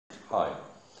Hi,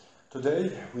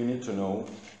 today we need to know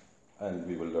and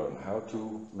we will learn how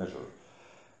to measure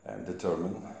and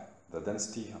determine the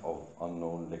density of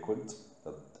unknown liquid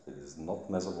that is not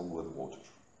measurable with water.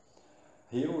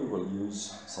 Here we will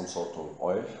use some sort of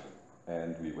oil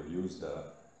and we will use the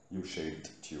U-shaped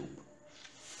tube.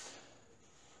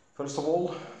 First of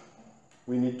all,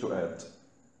 we need to add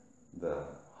the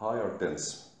higher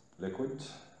dense liquid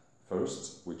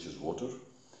first, which is water,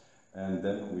 and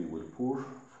then we will pour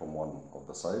from one of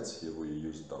the sides. Here we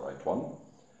use the right one.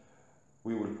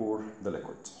 We will pour the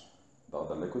liquid, the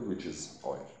other liquid, which is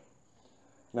oil.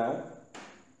 Now,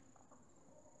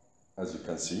 as you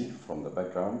can see from the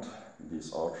background,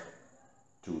 these are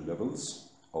two levels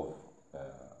of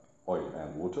oil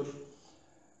and water,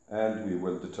 and we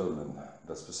will determine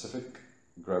the specific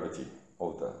gravity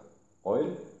of the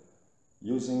oil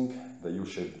using the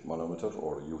U-shaped manometer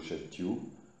or U-shaped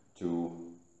tube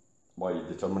by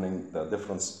determining the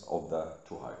difference of the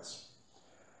two heights.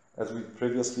 As we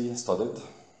previously studied,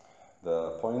 the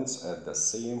points at the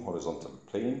same horizontal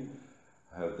plane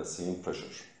have the same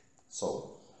pressure.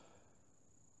 So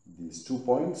these 2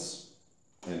 points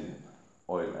in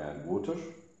oil and water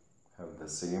have the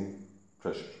same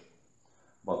pressure.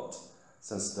 But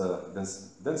since the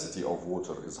density of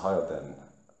water is higher than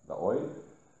the oil,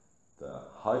 the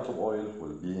height of oil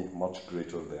will be much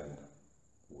greater than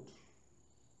water.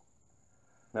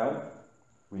 Now,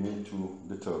 we need to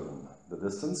determine the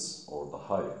distance or the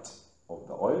height of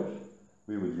the oil.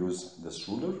 We will use this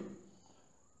ruler.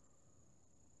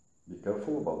 Be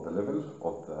careful about the level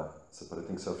of the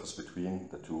separating surface between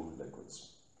the two liquids.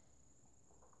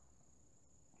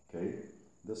 Okay,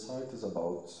 this height is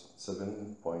about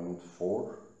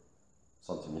 7.4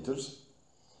 centimeters.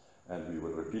 And we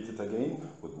will repeat it again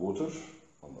with water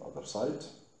on the other side.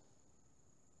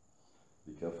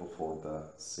 Be careful for the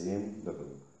same level.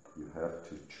 You have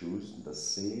to choose the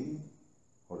same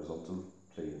horizontal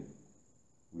plane,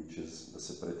 which is the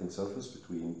separating surface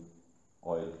between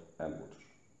oil and water.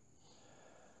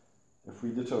 If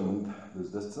we determine this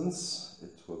distance,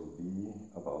 it will be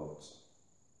about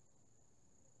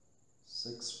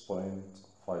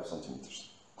 6.5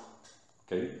 centimeters.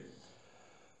 Okay?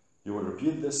 You will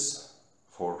repeat this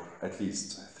for at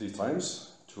least 3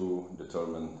 times to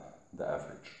determine the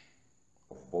average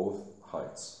of both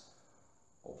heights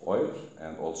of oil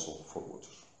and also for water.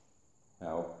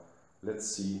 Now,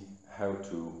 let's see how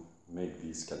to make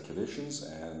these calculations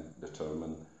and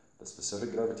determine the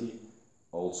specific gravity,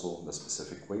 also the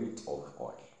specific weight of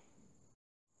oil.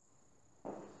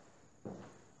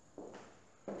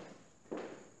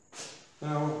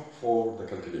 Now for the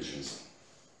calculations.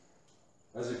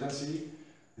 As you can see,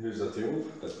 here's a table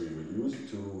that we will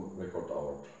use to record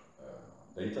our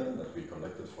data that we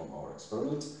collected from our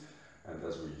experiment. And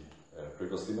as we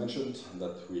previously mentioned,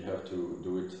 that we have to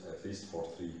do it at least for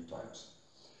 3 times.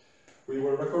 We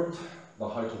will record the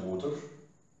height of water,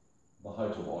 the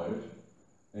height of oil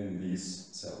in these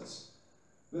cells.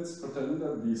 Let's pretend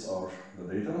that these are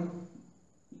the data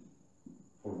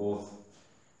for both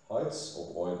heights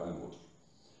of oil and water.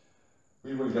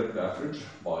 We will get the average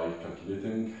by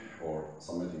calculating or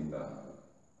submitting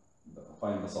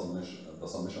find the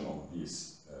summation of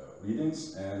these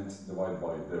readings and divide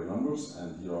by their numbers,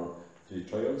 and here are 3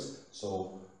 trials,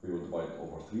 so we will divide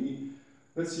over 3.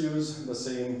 Let's use the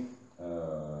same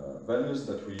values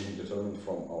that we determined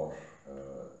from our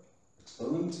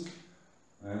experiment,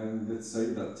 and let's say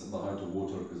that the height of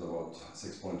water is about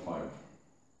 6.5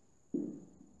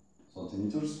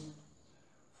 centimeters.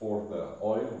 For the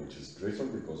oil, which is greater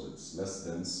because it's less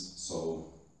dense, so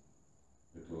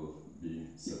it will be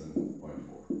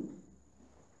 7.4.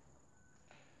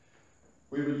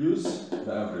 We will use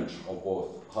the average of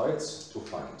both heights to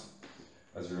find.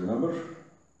 As you remember,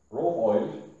 rho of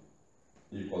oil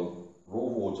equal rho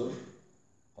of water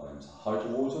times height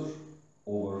of water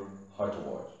over height of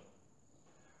oil.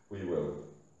 We will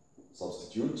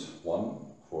substitute 1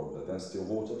 for the density of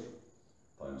water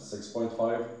times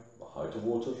 6.5, the height of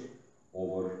water,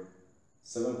 over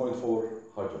 7.4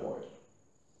 height of oil.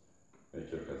 Make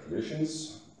your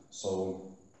calculations. So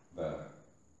the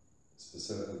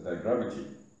gravity,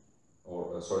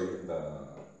 or the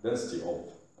density of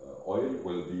oil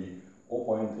will be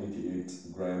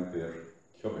 0.88 gram per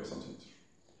cubic centimeter.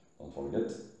 Don't forget,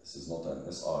 this is not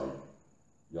an SI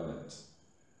unit.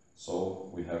 So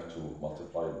we have to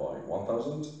multiply by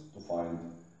 1000 to find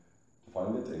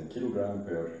it in kilogram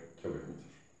per cubic meter,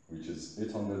 which is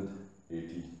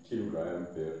 880 kilogram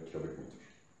per cubic meter.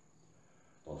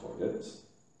 Don't forget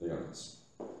the units.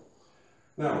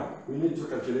 Now, we need to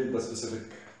calculate the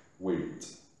specific weight.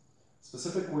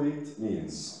 Specific weight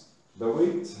means the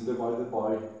weight divided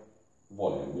by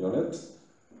volume unit,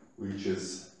 which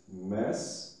is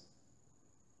mass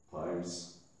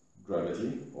times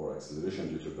gravity or acceleration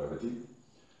due to gravity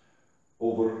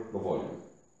over the volume.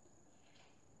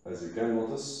 As you can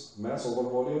notice, mass over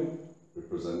volume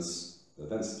represents the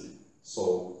density.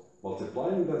 So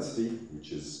multiplying density,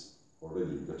 which is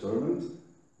already determined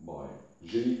by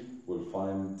G, will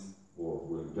find or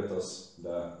will get us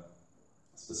the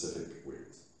specific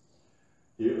weight.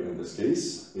 Here in this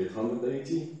case,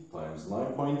 880 times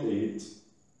 9.8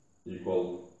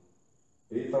 equal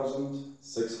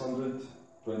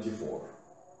 8,624.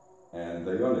 And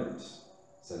the unit,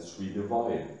 since we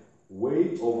divide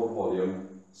weight over volume,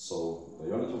 so the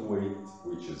unit of weight,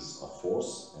 which is a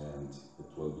force, and it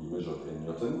will be measured in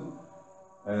Newton,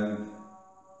 and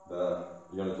the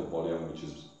unit of volume, which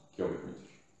is cubic meter.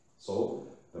 So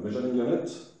the measuring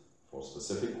unit for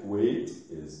specific weight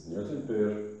is Newton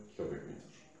per cubic meter.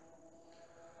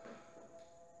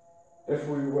 If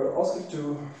we were asked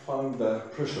to find the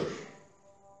pressure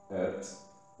at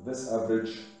this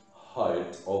average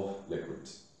height of liquid,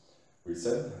 we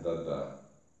said that the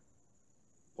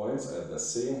points at the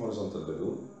same horizontal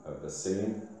level have the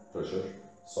same pressure.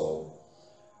 So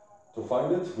to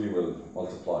find it, we will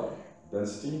multiply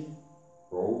density,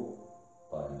 rho,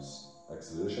 times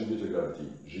acceleration due to gravity,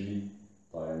 g,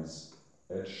 times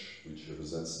h, which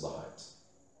represents the height.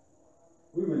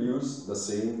 We will use the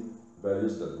same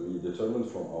values that we determined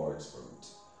from our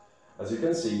experiment. As you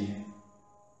can see,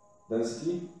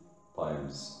 density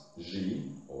times g,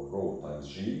 or rho times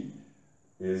g,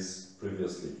 is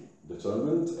previously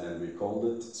determined and we called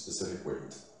it specific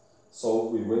weight. So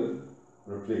we will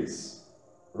replace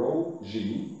rho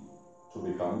g to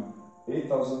become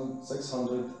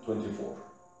 8,624.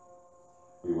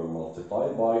 We will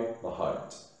multiply by the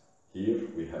height. Here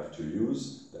we have to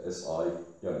use the SI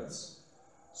units.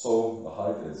 So the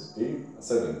height is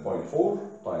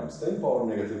 7.4 times 10 power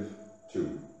negative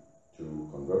 2 to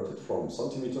convert it from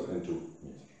centimeter into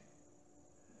meter.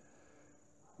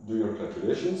 Do your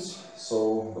calculations.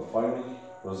 So the final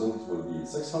result will be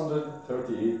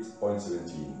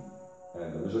 638.17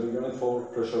 and the measuring unit for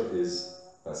pressure is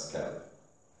Pascal.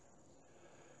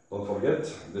 Don't forget,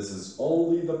 this is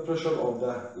only the pressure of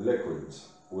the liquid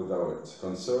without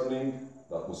concerning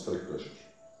the atmospheric pressure.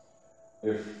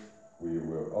 If we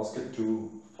were asked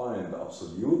to find the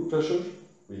absolute pressure,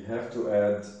 we have to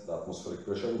add the atmospheric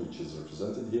pressure, which is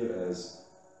represented here as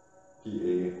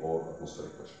PA or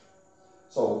atmospheric pressure.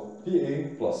 So PA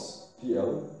plus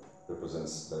PL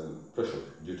represents the pressure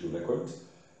due to liquid.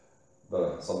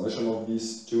 The summation of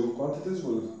these two quantities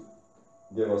will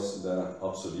give us the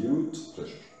absolute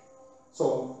pressure.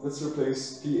 So let's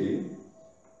replace PA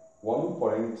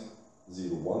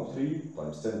 1.013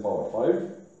 times 10 power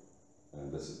 5,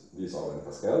 and these are in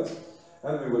pascals,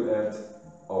 and we will add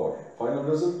our final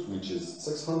result, which is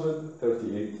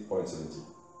 638.17.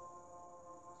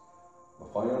 The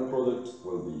final product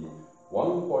will be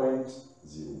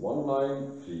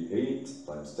 1.01938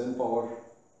 times 10 power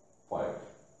 5.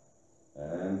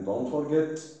 And don't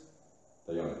forget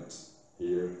the unit.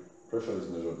 Here, pressure is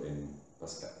measured in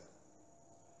Pascal.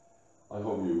 I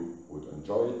hope you would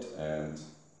enjoy it and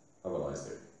have a nice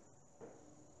day.